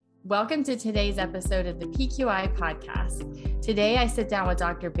Welcome to today's episode of the PQI Podcast. Today, I sit down with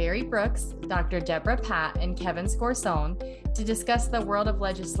Dr. Barry Brooks, Dr. Debra Patt, and Kevin Scorsone to discuss the world of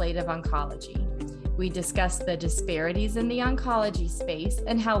legislative oncology. We discuss the disparities in the oncology space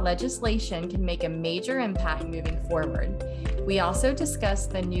and how legislation can make a major impact moving forward. We also discuss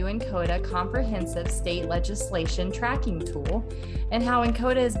the new NCODA comprehensive state legislation tracking tool and how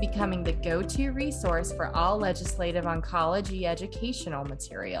NCODA is becoming the go-to resource for all legislative oncology educational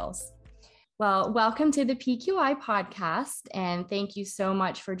materials. Well, welcome to the PQI Podcast, and thank you so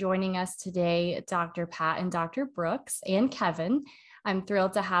much for joining us today, Dr. Patt and Dr. Brooks and Kevin. I'm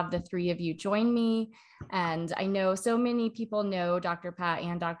thrilled to have the three of you join me. And I know so many people know Dr. Patt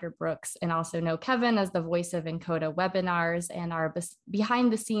and Dr. Brooks, and also know Kevin as the voice of NCODA webinars and our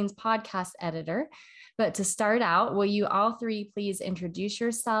behind the scenes podcast editor. But to start out, will you all three please introduce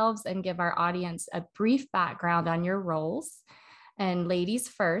yourselves and give our audience a brief background on your roles? And ladies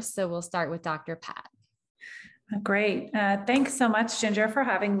first, so we'll start with Dr. Patt. Great. Thanks so much, Ginger, for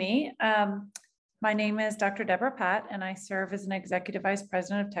having me. My name is Dr. Debra Patt, and I serve as an Executive Vice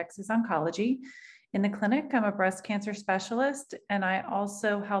President of Texas Oncology. In the clinic, I'm a breast cancer specialist, and I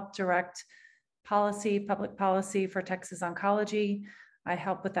also help direct public policy for Texas Oncology. I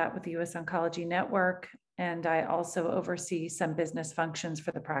help with that with the US Oncology Network, and I also oversee some business functions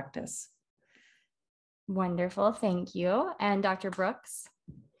for the practice. Wonderful, thank you. And Dr. Brooks?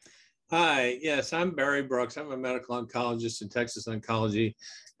 Hi, yes, I'm Barry Brooks. I'm a medical oncologist in Texas Oncology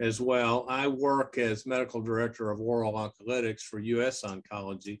as well. I work as medical director of oral oncolytics for US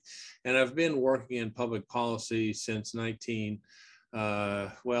Oncology, and I've been working in public policy since since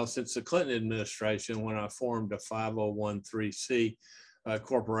the Clinton administration, when I formed a 501(c)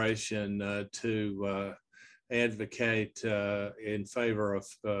 corporation to advocate in favor of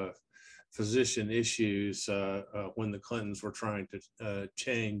physician issues when the Clintons were trying to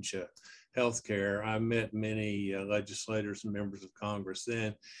change healthcare. I met many legislators and members of Congress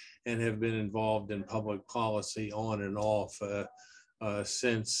then, and have been involved in public policy on and off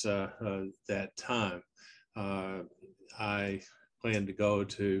since that time. I plan to go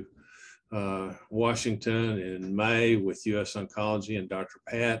to Washington in May with US Oncology and Dr.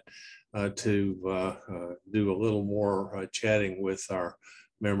 Patt to do a little more chatting with our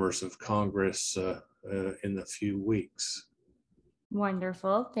members of Congress in a few weeks.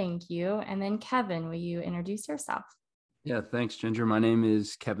 Wonderful, thank you. And then Kevin, will you introduce yourself? Yeah, thanks, Ginger. My name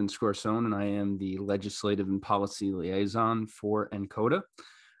is Kevin Scorsone, and I am the Legislative and Policy Liaison for NCODA.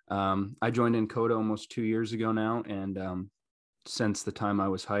 I joined NCODA almost 2 years ago now, and since the time I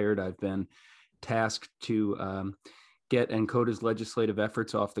was hired, I've been tasked to get NCODA's legislative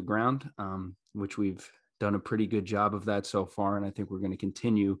efforts off the ground, which we've done a pretty good job of that so far, and I think we're going to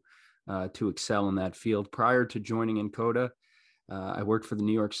continue to excel in that field. Prior to joining NCODA, I worked for the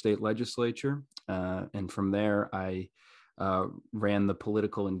New York State Legislature, and from there I ran the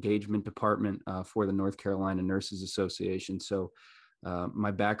political engagement department for the North Carolina Nurses Association. So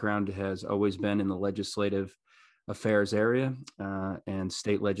my background has always been in the legislative affairs area, and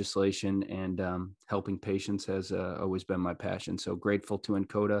state legislation, and helping patients has always been my passion. So grateful to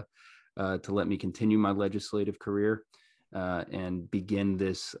NCODA to let me continue my legislative career and begin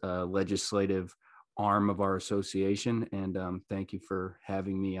this legislative arm of our association. And thank you for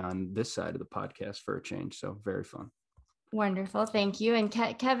having me on this side of the podcast for a change. So very fun. Wonderful, thank you. And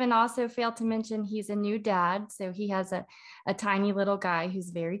Kevin also failed to mention he's a new dad, so he has a tiny little guy who's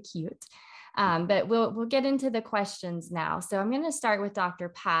very cute. But we'll get into the questions now. So I'm going to start with Dr.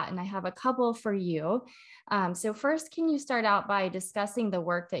 Patt, and I have a couple for you. So first, can you start out by discussing the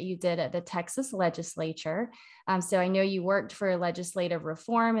work that you did at the Texas legislature? So I know you worked for legislative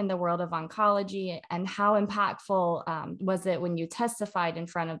reform in the world of oncology, and how impactful was it when you testified in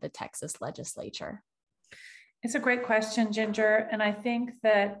front of the Texas legislature? It's a great question, Ginger. And I think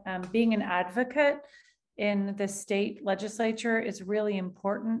that being an advocate in the state legislature is really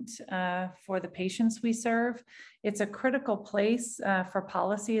important for the patients we serve. It's a critical place for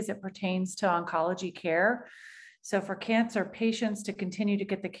policy as it pertains to oncology care. So for cancer patients to continue to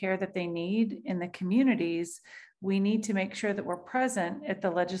get the care that they need in the communities, we need to make sure that we're present at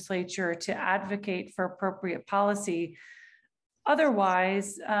the legislature to advocate for appropriate policy.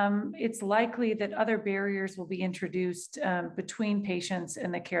 Otherwise, it's likely that other barriers will be introduced between patients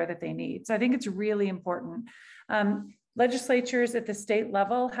and the care that they need. So I think it's really important. Legislatures at the state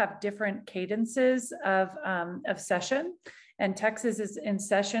level have different cadences of session, and Texas is in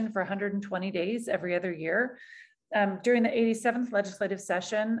session for 120 days every other year. During the 87th legislative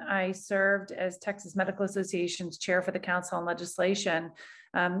session, I served as Texas Medical Association's chair for the Council on Legislation.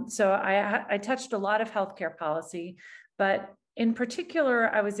 So I touched a lot of healthcare policy, but In particular,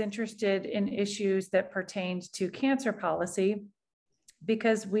 I was interested in issues that pertained to cancer policy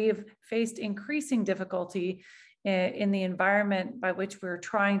because we've faced increasing difficulty in the environment by which we're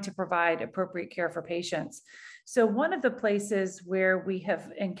trying to provide appropriate care for patients. So one of the places where we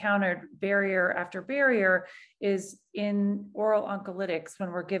have encountered barrier after barrier is in oral oncolytics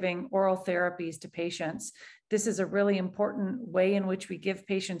when we're giving oral therapies to patients. This is a really important way in which we give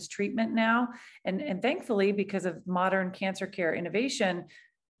patients treatment now. And thankfully, because of modern cancer care innovation,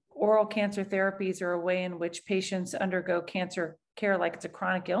 oral cancer therapies are a way in which patients undergo cancer care like it's a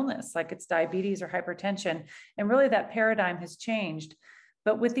chronic illness, like it's diabetes or hypertension. And really that paradigm has changed.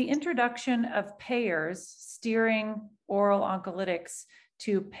 But with the introduction of payers steering oral oncolytics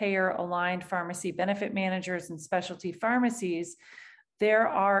to payer-aligned pharmacy benefit managers and specialty pharmacies, there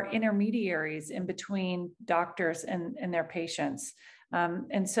are intermediaries in between doctors and their patients.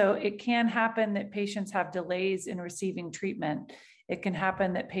 And so it can happen that patients have delays in receiving treatment. It can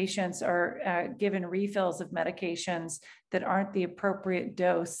happen that patients are given refills of medications that aren't the appropriate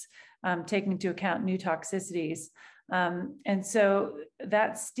dose, taking into account new toxicities. And so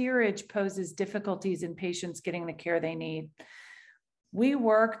that steerage poses difficulties in patients getting the care they need. We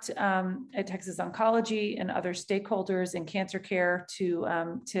worked at Texas Oncology and other stakeholders in cancer care to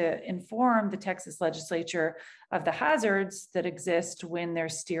inform the Texas legislature of the hazards that exist when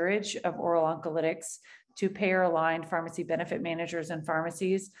there's steerage of oral oncolytics to payer-aligned pharmacy benefit managers and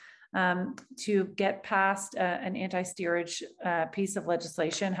pharmacies, to get past an anti-steerage piece of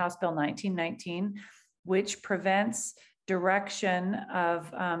legislation, House Bill 1919, which prevents direction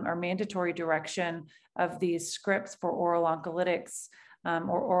of or mandatory direction of these scripts for oral oncolytics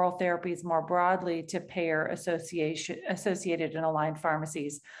or oral therapies more broadly to payer associated and aligned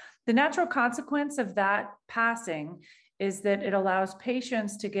pharmacies. The natural consequence of that passing is that it allows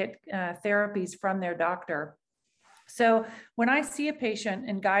patients to get therapies from their doctor. So when I see a patient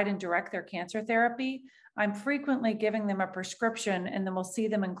and guide and direct their cancer therapy, I'm frequently giving them a prescription and then we'll see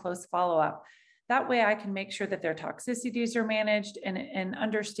them in close follow-up. That way I can make sure that their toxicities are managed and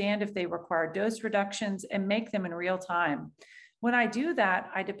understand if they require dose reductions and make them in real time. When I do that,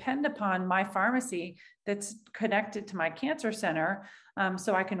 I depend upon my pharmacy that's connected to my cancer center,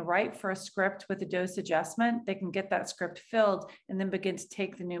 so I can write for a script with a dose adjustment. They can get that script filled and then begin to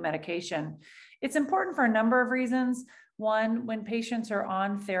take the new medication. It's important for a number of reasons. One, when patients are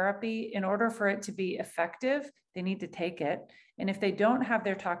on therapy, in order for it to be effective, they need to take it. And if they don't have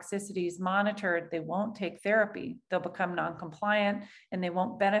their toxicities monitored, they won't take therapy. They'll become non-compliant and they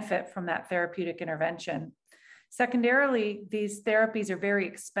won't benefit from that therapeutic intervention. Secondarily, these therapies are very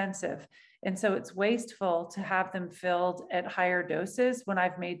expensive. And so it's wasteful to have them filled at higher doses when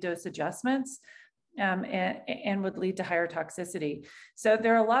I've made dose adjustments and would lead to higher toxicity. So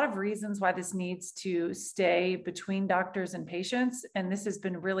there are a lot of reasons why this needs to stay between doctors and patients. And this has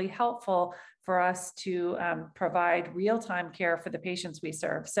been really helpful for us to provide real-time care for the patients we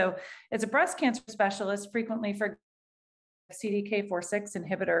serve. So as a breast cancer specialist, frequently for CDK4/6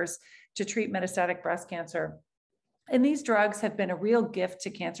 inhibitors to treat metastatic breast cancer. And these drugs have been a real gift to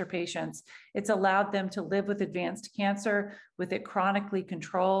cancer patients. It's allowed them to live with advanced cancer with it chronically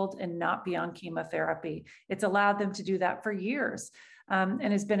controlled and not be on chemotherapy. It's allowed them to do that for years and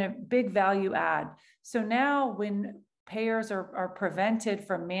has been a big value add. So now when payers are prevented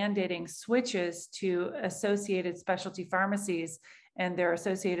from mandating switches to associated specialty pharmacies and their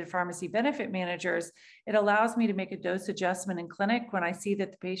associated pharmacy benefit managers, it allows me to make a dose adjustment in clinic when I see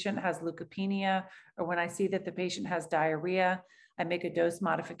that the patient has leukopenia or when I see that the patient has diarrhea. I make a dose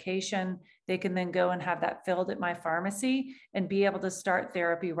modification. They can then go and have that filled at my pharmacy and be able to start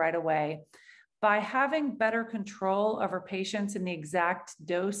therapy right away. By having better control over patients and the exact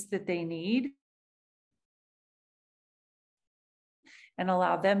dose that they need, and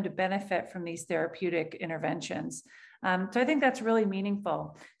allow them to benefit from these therapeutic interventions. So I think that's really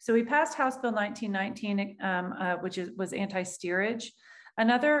meaningful. So we passed House Bill 1919, which was anti-steerage.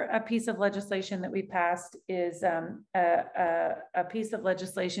 Another piece of legislation that we passed is a piece of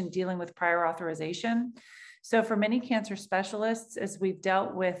legislation dealing with prior authorization. So for many cancer specialists, as we've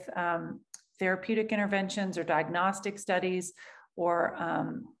dealt with therapeutic interventions or diagnostic studies or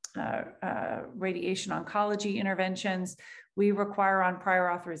radiation oncology interventions, we require on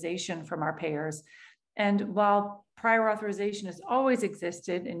prior authorization from our payers. And while prior authorization has always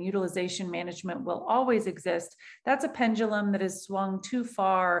existed and utilization management will always exist, that's a pendulum that has swung too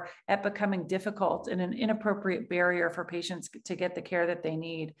far at becoming difficult and an inappropriate barrier for patients to get the care that they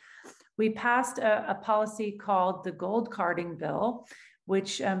need. We passed a policy called the gold carding bill,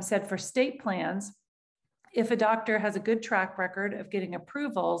 which said for state plans, if a doctor has a good track record of getting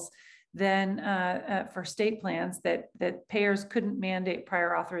approvals, than for state plans that payers couldn't mandate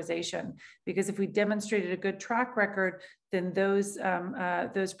prior authorization, because if we demonstrated a good track record, then those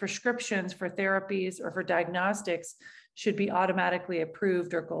prescriptions for therapies or for diagnostics should be automatically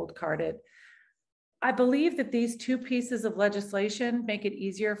approved or gold carded. I believe that these two pieces of legislation make it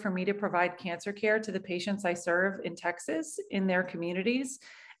easier for me to provide cancer care to the patients I serve in Texas, in their communities,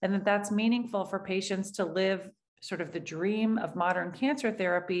 and that that's meaningful for patients to live sort of the dream of modern cancer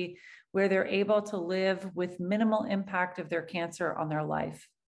therapy, where they're able to live with minimal impact of their cancer on their life.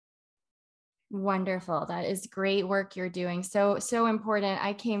 Wonderful. That is great work you're doing. So important.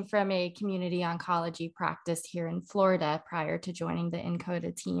 I came from a community oncology practice here in Florida prior to joining the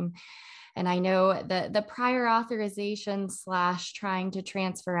NCODA team. And I know that the prior authorization / trying to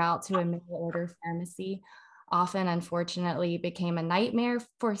transfer out to a mail order pharmacy often, unfortunately, became a nightmare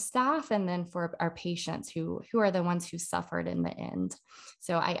for staff and then for our patients who are the ones who suffered in the end.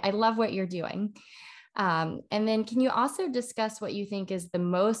 So I love what you're doing. And then can you also discuss what you think is the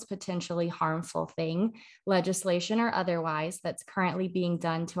most potentially harmful thing, legislation or otherwise, that's currently being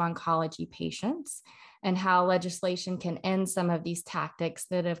done to oncology patients, and how legislation can end some of these tactics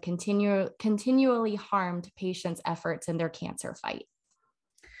that have continually harmed patients' efforts in their cancer fight?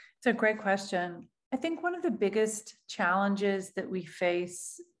 It's a great question. I think one of the biggest challenges that we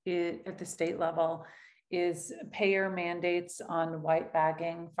face at the state level is payer mandates on white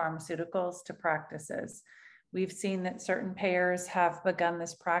bagging pharmaceuticals to practices. We've seen that certain payers have begun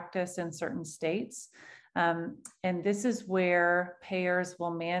this practice in certain states. And this is where payers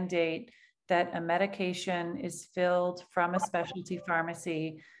will mandate that a medication is filled from a specialty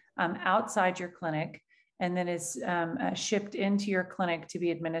pharmacy outside your clinic, and then is shipped into your clinic to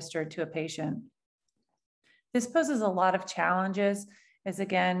be administered to a patient. This poses a lot of challenges, as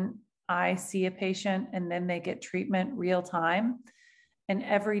again, I see a patient and then they get treatment real time. And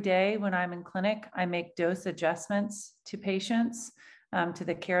every day when I'm in clinic, I make dose adjustments to patients, to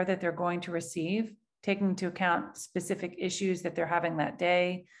the care that they're going to receive, taking into account specific issues that they're having that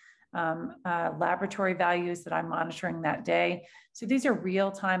day, laboratory values that I'm monitoring that day. So these are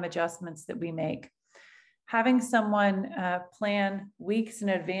real-time adjustments that we make. Having someone plan weeks in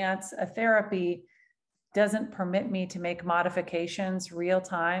advance a therapy doesn't permit me to make modifications real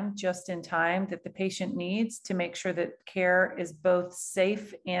time, just in time, that the patient needs to make sure that care is both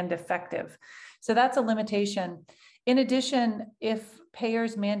safe and effective. So that's a limitation. In addition, if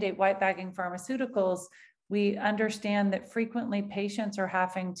payers mandate white bagging pharmaceuticals, we understand that frequently patients are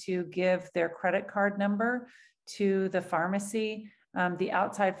having to give their credit card number to the pharmacy, the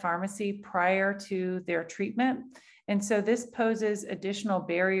outside pharmacy, prior to their treatment. And so this poses additional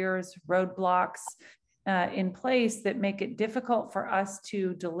barriers, roadblocks in place that make it difficult for us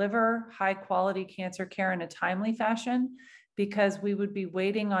to deliver high quality cancer care in a timely fashion, because we would be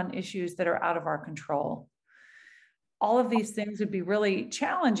waiting on issues that are out of our control. All of these things would be really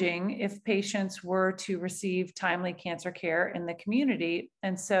challenging if patients were to receive timely cancer care in the community.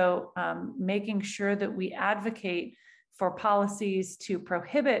 And so making sure that we advocate for policies to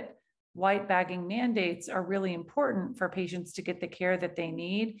prohibit white bagging mandates are really important for patients to get the care that they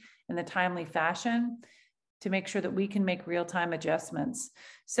need in the timely fashion, to make sure that we can make real-time adjustments.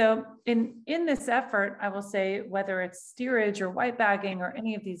 So in this effort, I will say, whether it's steerage or white bagging or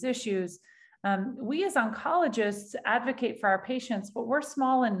any of these issues, we as oncologists advocate for our patients, but we're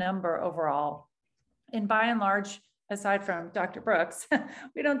small in number overall. And by and large, aside from Dr. Brooks,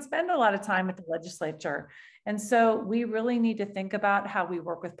 we don't spend a lot of time at the legislature. And so we really need to think about how we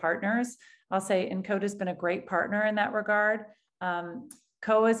work with partners. I'll say NCODA has been a great partner in that regard.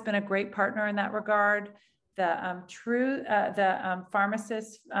 COA has been a great partner in that regard. The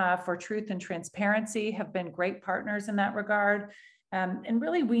Pharmacists for Truth and Transparency have been great partners in that regard. And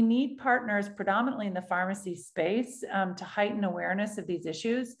really, we need partners predominantly in the pharmacy space to heighten awareness of these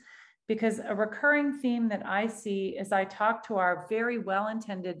issues, because a recurring theme that I see as I talk to our very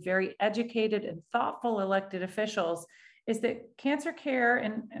well-intended, very educated and thoughtful elected officials is that cancer care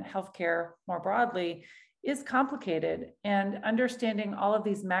and healthcare more broadly is complicated, and understanding all of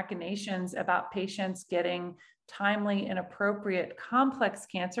these machinations about patients getting timely and appropriate complex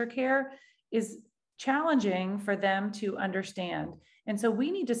cancer care is challenging for them to understand. And so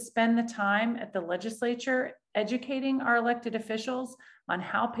we need to spend the time at the legislature educating our elected officials on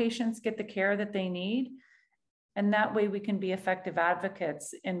how patients get the care that they need. And that way we can be effective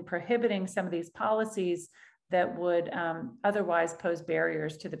advocates in prohibiting some of these policies that would otherwise pose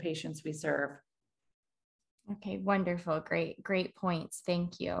barriers to the patients we serve. Okay, wonderful. Great points.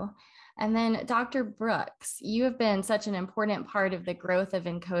 Thank you. And then Dr. Brooks, you have been such an important part of the growth of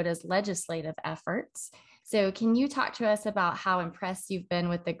NCODA's legislative efforts. So can you talk to us about how impressed you've been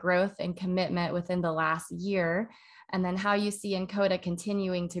with the growth and commitment within the last year, and then how you see NCODA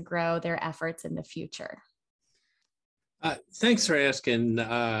continuing to grow their efforts in the future? Thanks for asking,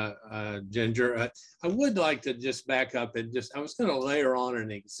 Ginger. I would like to just back up and I was going to layer on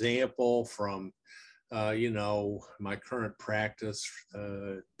an example from, my current practice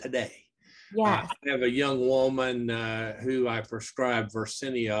today. Yes. I have a young woman who I prescribe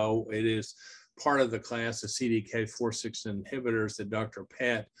Versenio. It is part of the class of CDK4/6 inhibitors that Dr.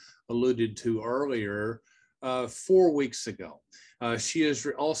 Patt alluded to earlier 4 weeks ago. She has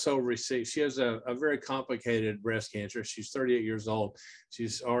also received, she has a very complicated breast cancer. She's 38 years old.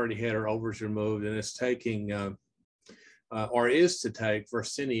 She's already had her ovaries removed and is taking, or is to take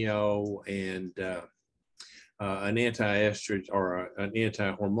Versenio and an anti-estrogen or an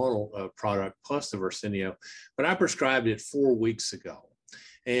anti-hormonal product plus the Versenio. But I prescribed it 4 weeks ago.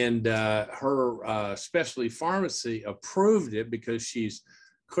 And her specialty pharmacy approved it because she's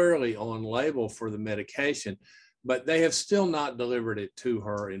clearly on label for the medication, but they have still not delivered it to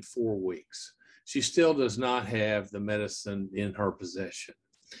her in 4 weeks. She still does not have the medicine in her possession.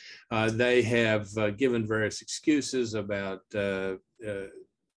 They have given various excuses about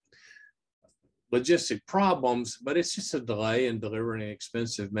logistic problems, but it's just a delay in delivering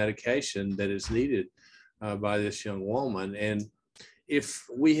expensive medication that is needed by this young woman. And if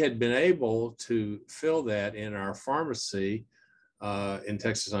we had been able to fill that in our pharmacy in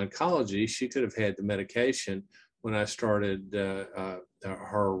Texas Oncology, she could have had the medication when I started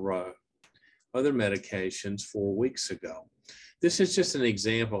her other medications 4 weeks ago. This is just an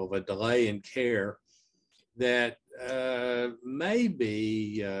example of a delay in care that may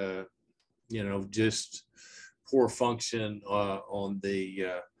be, just poor function on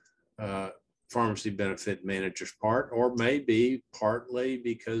the pharmacy benefit manager's part, or maybe partly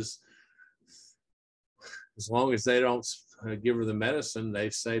because as long as they don't give her the medicine,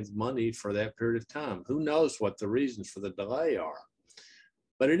 they've saved money for that period of time. Who knows what the reasons for the delay are?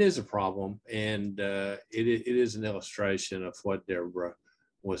 But it is a problem, and it is an illustration of what Debra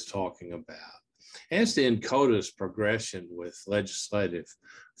was talking about. As to NCODA's progression with legislative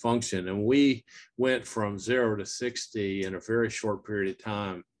function, and we went from 0 to 60 in a very short period of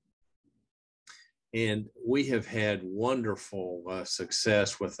time. And we have had wonderful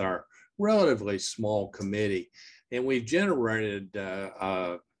success with our relatively small committee. And we've generated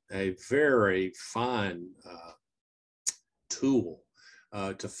a very fine tool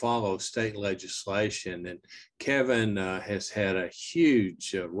to follow state legislation. And Kevin has had a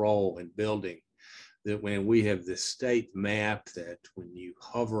huge role in building that. When we have this state map that when you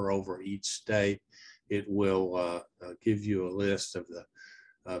hover over each state, it will give you a list of the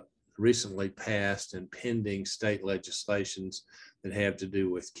recently passed and pending state legislations that have to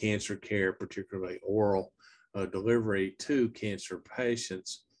do with cancer care, particularly oral delivery to cancer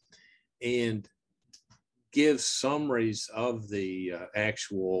patients, and give summaries of the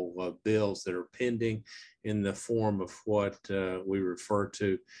actual bills that are pending in the form of what we refer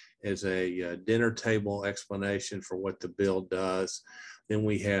to as a dinner table explanation for what the bill does. Then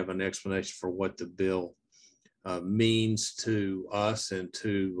we have an explanation for what the bill means to us and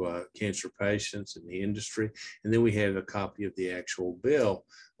to cancer patients and the industry. And then we have a copy of the actual bill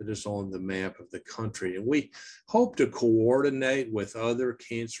that is on the map of the country. And we hope to coordinate with other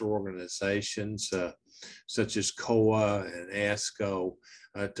cancer organizations such as COA and ASCO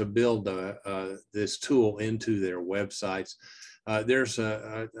to build this tool into their websites. There's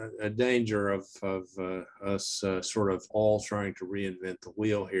a danger of us sort of all trying to reinvent the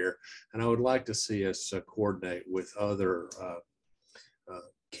wheel here. And I would like to see us coordinate with other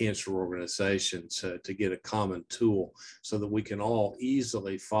cancer organizations to get a common tool so that we can all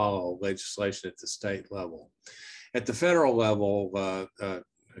easily follow legislation at the state level. At the federal level,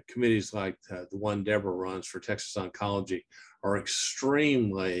 committees like the one Debra runs for Texas Oncology are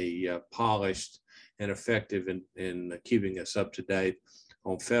extremely polished and effective in keeping us up to date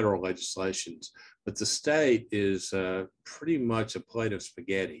on federal legislations. But the state is pretty much a plate of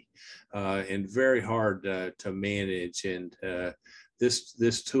spaghetti and very hard to manage. And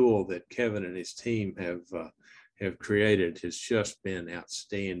this tool that Kevin and his team have created has just been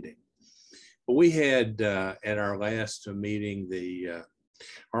outstanding. But we had at our last meeting the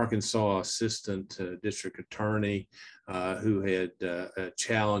Arkansas Assistant District Attorney who had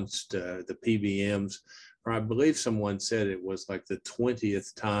challenged the PBMs, or I believe someone said it was like the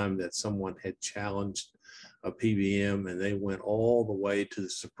 20th time that someone had challenged a PBM, and they went all the way to the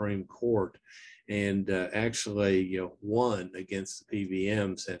Supreme Court and actually won against the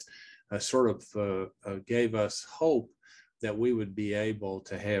PBMs, and sort of gave us hope that we would be able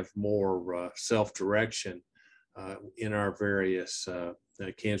to have more self-direction in our various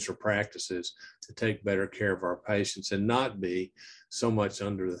cancer practices to take better care of our patients and not be so much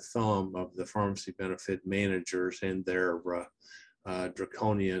under the thumb of the pharmacy benefit managers and their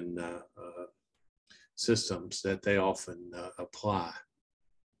draconian systems that they often apply.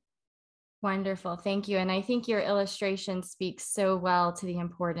 Wonderful. Thank you. And I think your illustration speaks so well to the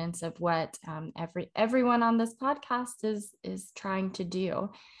importance of what everyone on this podcast is trying to do.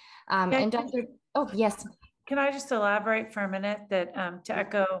 And Dr. Oh, yes. Can I just elaborate for a minute that to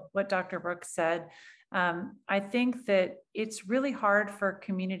echo what Dr. Brooks said? I think that it's really hard for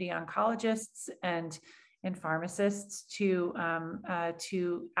community oncologists and pharmacists to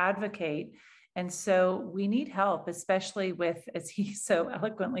advocate. And so we need help, especially with, as he so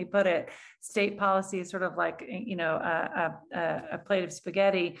eloquently put it, state policy is sort of like, a plate of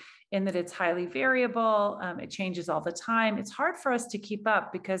spaghetti in that it's highly variable. It changes all the time. It's hard for us to keep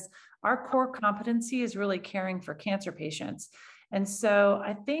up because our core competency is really caring for cancer patients. And so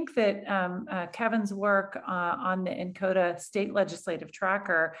I think that Kevin's work on the NCODA state legislative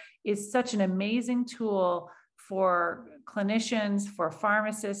tracker is such an amazing tool for clinicians, for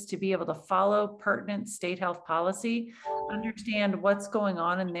pharmacists to be able to follow pertinent state health policy, understand what's going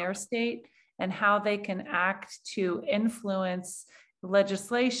on in their state, and how they can act to influence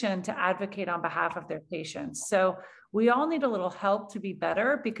legislation to advocate on behalf of their patients. So we all need a little help to be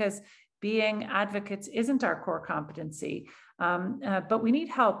better because being advocates isn't our core competency. But we need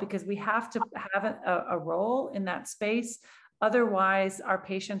help because we have to have a role in that space. Otherwise, our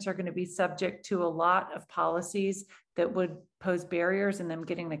patients are going to be subject to a lot of policies that would pose barriers in them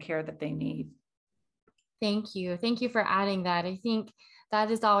getting the care that they need. Thank you. Thank you for adding that. I think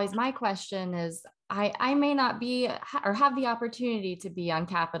that is always my question is I may not be or have the opportunity to be on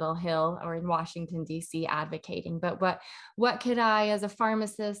Capitol Hill or in Washington, D.C. advocating, but what could I as a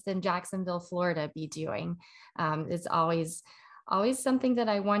pharmacist in Jacksonville, Florida be doing? It's always something that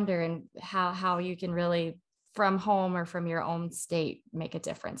I wonder and how you can really from home or from your own state make a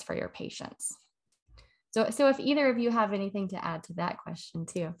difference for your patients. So if either of you have anything to add to that question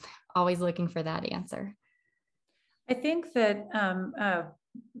too, always looking for that answer. I think that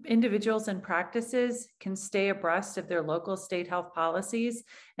individuals and practices can stay abreast of their local state health policies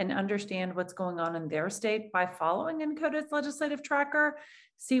and understand what's going on in their state by following NCODA's legislative tracker,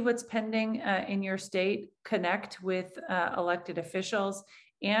 see what's pending in your state, connect with elected officials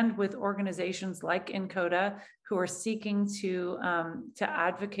and with organizations like NCODA who are seeking to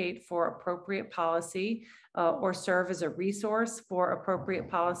advocate for appropriate policy or serve as a resource for appropriate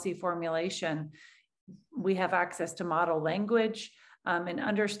policy formulation. We have access to model language and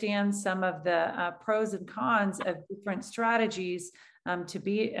understand some of the pros and cons of different strategies to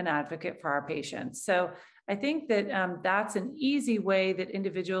be an advocate for our patients. So I think that that's an easy way that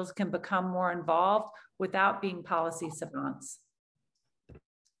individuals can become more involved without being policy savants.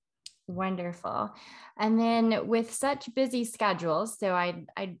 Wonderful. And then with such busy schedules, so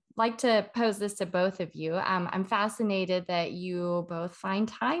I'd like to pose this to both of you. I'm fascinated that you both find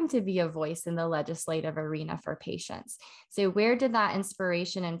time to be a voice in the legislative arena for patients. So where did that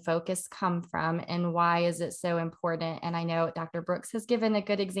inspiration and focus come from, and why is it so important? And I know Dr. Brooks has given a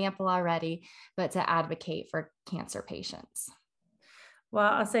good example already, but to advocate for cancer patients.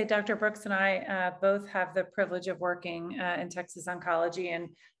 Well, I'll say Dr. Brooks and I both have the privilege of working in Texas Oncology, and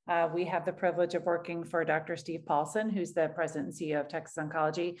we have the privilege of working for Dr. Steve Paulson, who's the president and CEO of Texas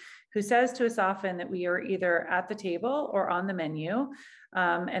Oncology, who says to us often that we are either at the table or on the menu.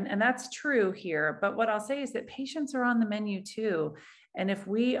 And that's true here. But what I'll say is that patients are on the menu too. And if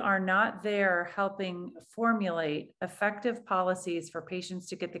we are not there helping formulate effective policies for patients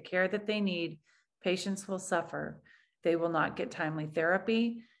to get the care that they need, patients will suffer. They will not get timely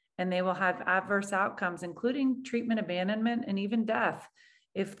therapy, and they will have adverse outcomes, including treatment abandonment and even death,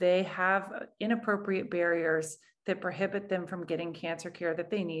 if they have inappropriate barriers that prohibit them from getting cancer care that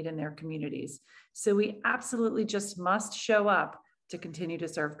they need in their communities. So we absolutely just must show up to continue to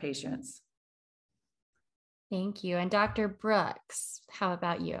serve patients. Thank you. And Dr. Brooks, how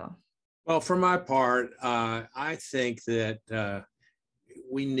about you? Well, for my part, I think that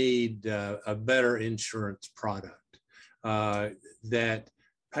we need a better insurance product. That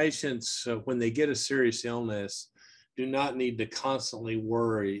patients, when they get a serious illness, do not need to constantly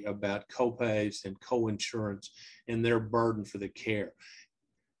worry about copays and coinsurance and their burden for the care.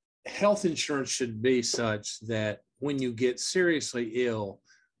 Health insurance should be such that when you get seriously ill,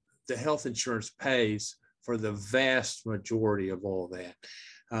 the health insurance pays for the vast majority of all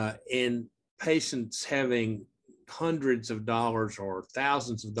that. And patients having hundreds of dollars or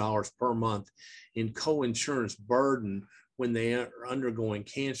thousands of dollars per month in coinsurance burden when they are undergoing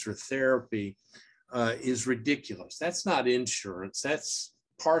cancer therapy is ridiculous. That's not insurance, that's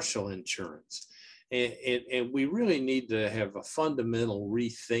partial insurance. And we really need to have a fundamental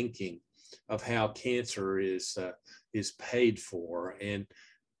rethinking of how cancer is paid for. And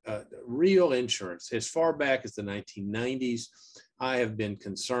real insurance, as far back as the 1990s, I have been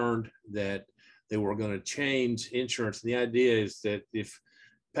concerned that they were going to change insurance. And the idea is that if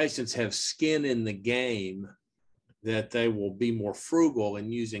patients have skin in the game, that they will be more frugal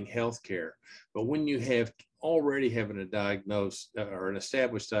in using healthcare. But when you have already having a diagnosis or an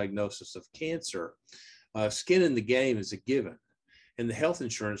established diagnosis of cancer, skin in the game is a given, and the health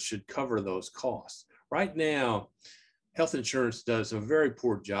insurance should cover those costs. Right now, health insurance does a very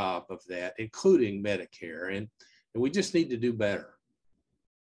poor job of that, including Medicare, and we just need to do better.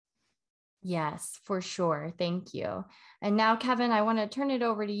 Yes, for sure. Thank you. And now, Kevin, I want to turn it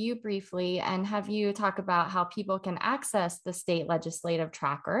over to you briefly and have you talk about how people can access the state legislative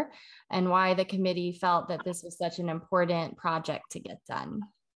tracker and why the committee felt that this was such an important project to get done.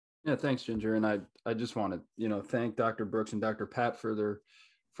 Yeah, thanks, Ginger. And I just want to, thank Dr. Brooks and Dr. Patt for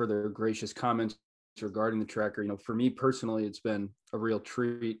their gracious comments regarding the tracker. For me personally, it's been a real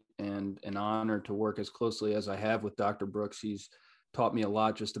treat and an honor to work as closely as I have with Dr. Brooks. He's taught me a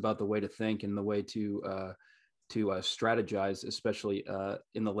lot just about the way to think and the way to strategize, especially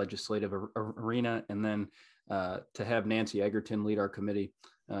in the legislative arena. And then to have Nancy Egerton lead our committee,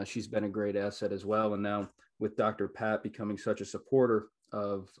 she's been a great asset as well. And now with Dr. Patt becoming such a supporter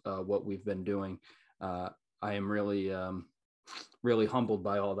of what we've been doing, I am really humbled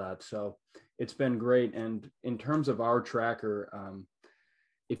by all that. So it's been great. And in terms of our tracker,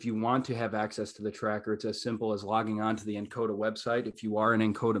 if you want to have access to the tracker, it's as simple as logging on to the NCODA website. If you are an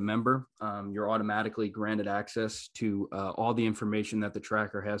NCODA member, you're automatically granted access to all the information that the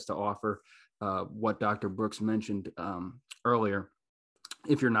tracker has to offer, what Dr. Brooks mentioned earlier.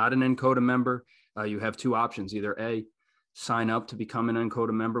 If you're not an NCODA member, you have two options: either A, sign up to become an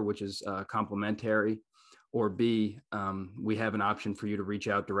NCODA member, which is complimentary, or B, we have an option for you to reach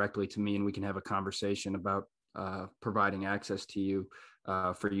out directly to me and we can have a conversation about providing access to you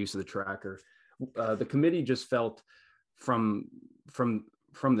for use of the tracker. The committee just felt from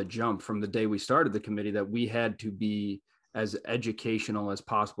the jump, from the day we started the committee, that we had to be as educational as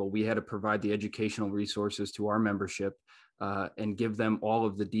possible. We had to provide the educational resources to our membership and give them all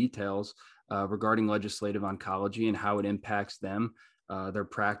of the details regarding legislative oncology and how it impacts them, their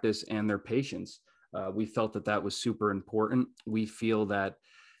practice, and their patients. We felt that was super important. We feel that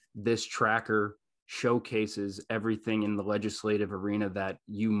this tracker showcases everything in the legislative arena that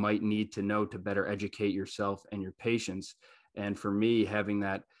you might need to know to better educate yourself and your patients. And for me, having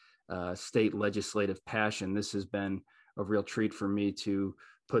that state legislative passion, this has been a real treat for me to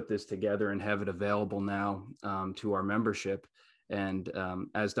put this together and have it available now to our membership. And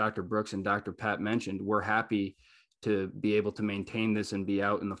as Dr. Brooks and Dr. Patt mentioned, we're happy to be able to maintain this and be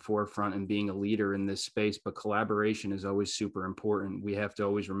out in the forefront and being a leader in this space. But collaboration is always super important. We have to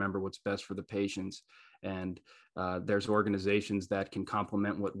always remember what's best for the patients. And there's organizations that can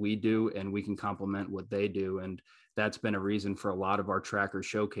complement what we do and we can complement what they do. And that's been a reason for a lot of our tracker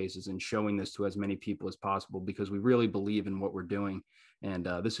showcases and showing this to as many people as possible, because we really believe in what we're doing. And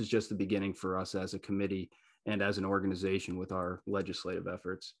this is just the beginning for us as a committee and as an organization with our legislative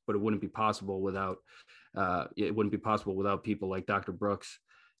efforts. But it wouldn't be possible without people like Dr. Brooks,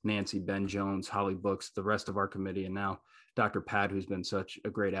 Nancy, Ben Jones, Holly Books, the rest of our committee, and now Dr. Patt, who's been such a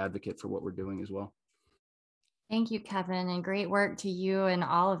great advocate for what we're doing as well. Thank you, Kevin, and great work to you and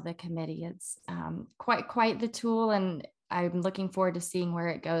all of the committee. It's quite the tool, and I'm looking forward to seeing where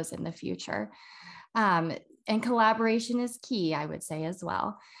it goes in the future. And collaboration is key, I would say, as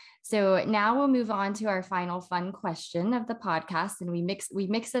well. So now we'll move on to our final fun question of the podcast, and we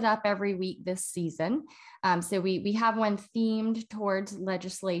mix it up every week this season. So we have one themed towards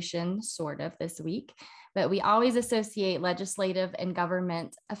legislation, sort of, this week, but we always associate legislative and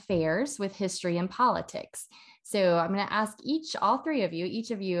government affairs with history and politics. So I'm going to ask each of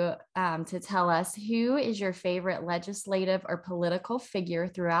you to tell us who is your favorite legislative or political figure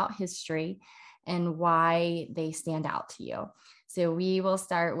throughout history and why they stand out to you. So we will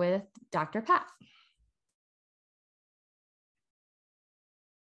start with Dr. Patt.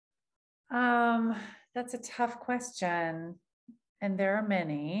 That's a tough question, and there are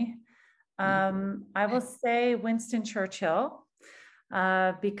many. I will say Winston Churchill,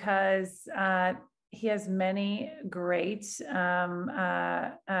 because he has many great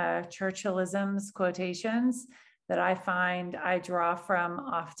Churchillisms, quotations that I find I draw from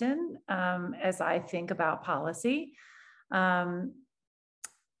often as I think about policy. To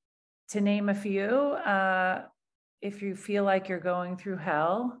name a few, if you feel like you're going through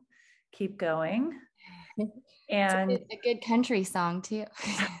hell, keep going. And it's a good country song too.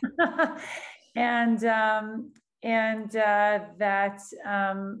 and that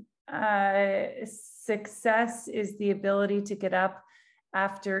success is the ability to get up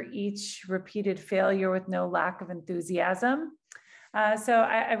after each repeated failure with no lack of enthusiasm. So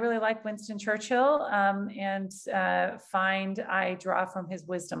I really like Winston Churchill, and find I draw from his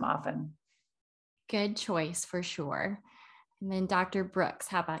wisdom often. Good choice for sure. And then Dr. Brooks,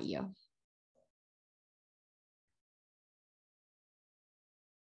 how about you?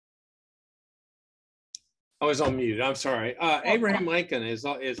 I was on mute. I'm sorry. Abraham Lincoln is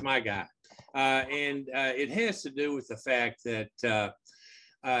my guy. And it has to do with the fact that,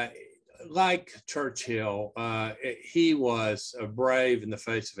 like Churchill, he was brave in the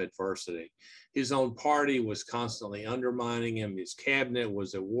face of adversity. His own party was constantly undermining him. His cabinet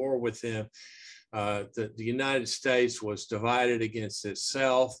was at war with him. The United States was divided against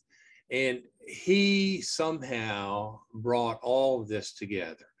itself. And he somehow brought all of this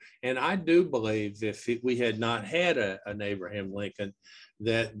together. And I do believe if we had not had an Abraham Lincoln,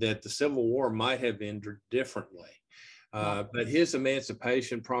 that the Civil War might have ended differently. But his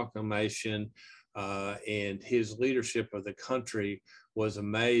Emancipation Proclamation and his leadership of the country was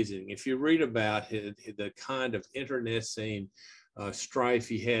amazing. If you read about the kind of internecine strife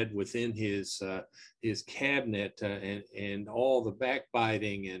he had within his cabinet, and all the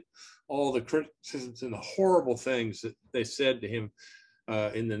backbiting and all the criticisms and the horrible things that they said to him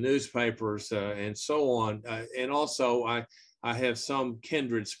in the newspapers and so on. And also, I have some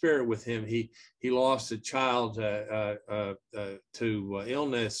kindred spirit with him. He lost a child to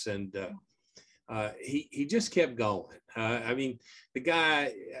illness, and he just kept going. I mean, the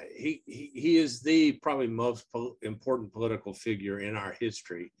guy, he is the probably most important political figure in our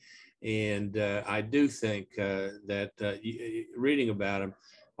history. And I do think that reading about him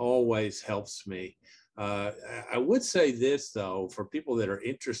always helps me. I would say this, though, for people that are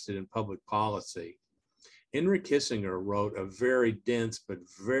interested in public policy, Henry Kissinger wrote a very dense but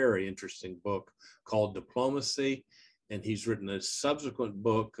very interesting book called Diplomacy, and he's written a subsequent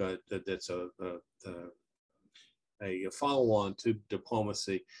book that's a follow-on to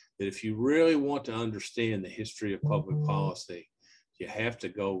Diplomacy, that if you really want to understand the history of public policy, you have to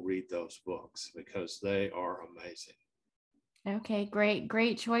go read those books because they are amazing. Okay,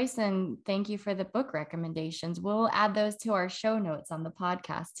 great choice. And thank you for the book recommendations. We'll add those to our show notes on the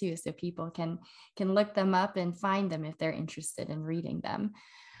podcast too, so people can look them up and find them if they're interested in reading them.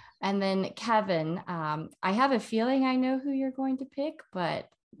 And then Kevin, I have a feeling I know who you're going to pick, but.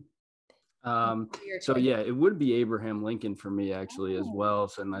 So yeah, it would be Abraham Lincoln for me actually as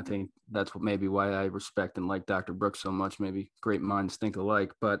well. And I think that's maybe why I respect and like Dr. Brooks so much. Maybe great minds think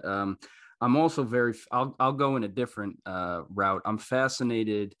alike, but I'm also I'll go in a different route. I'm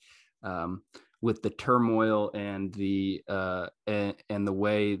fascinated with the turmoil and the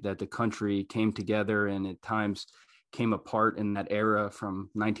way that the country came together and at times came apart in that era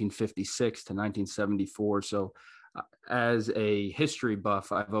from 1956 to 1974. So as a history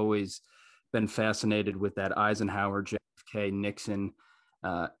buff, I've always been fascinated with that Eisenhower, JFK, Nixon,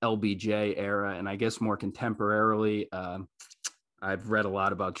 LBJ era. And I guess more contemporarily, I've read a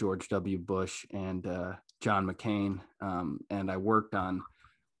lot about George W. Bush and John McCain, and I worked on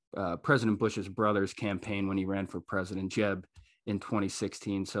President Bush's brother's campaign when he ran for president, Jeb, in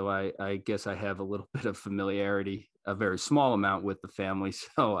 2016. So I guess I have a little bit of familiarity, a very small amount with the family.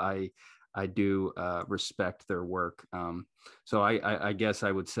 So I do respect their work. So I guess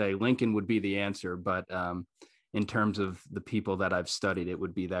I would say Lincoln would be the answer, but in terms of the people that I've studied, it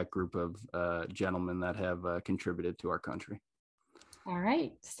would be that group of gentlemen that have contributed to our country. All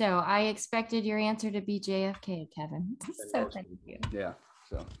right. So I expected your answer to be JFK, Kevin. So thank you. Yeah.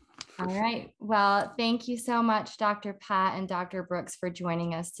 So. All right. Well, thank you so much, Dr. Patt and Dr. Brooks, for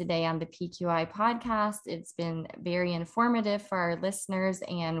joining us today on the PQI podcast. It's been very informative for our listeners,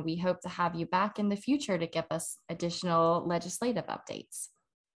 and we hope to have you back in the future to give us additional legislative updates.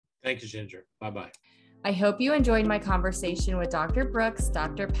 Thank you, Ginger. Bye-bye. I hope you enjoyed my conversation with Dr. Brooks,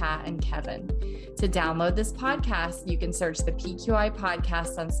 Dr. Patt, and Kevin. To download this podcast, you can search the PQI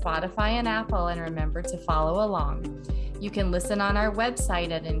podcast on Spotify and Apple, and remember to follow along. You can listen on our website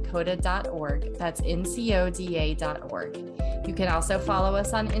at NCODA.org. That's NCODA.org. You can also follow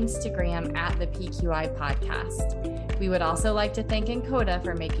us on Instagram at the PQI Podcast. We would also like to thank NCODA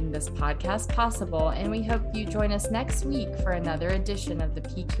for making this podcast possible, and we hope you join us next week for another edition of the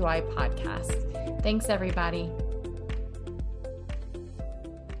PQI Podcast. Thanks, everybody.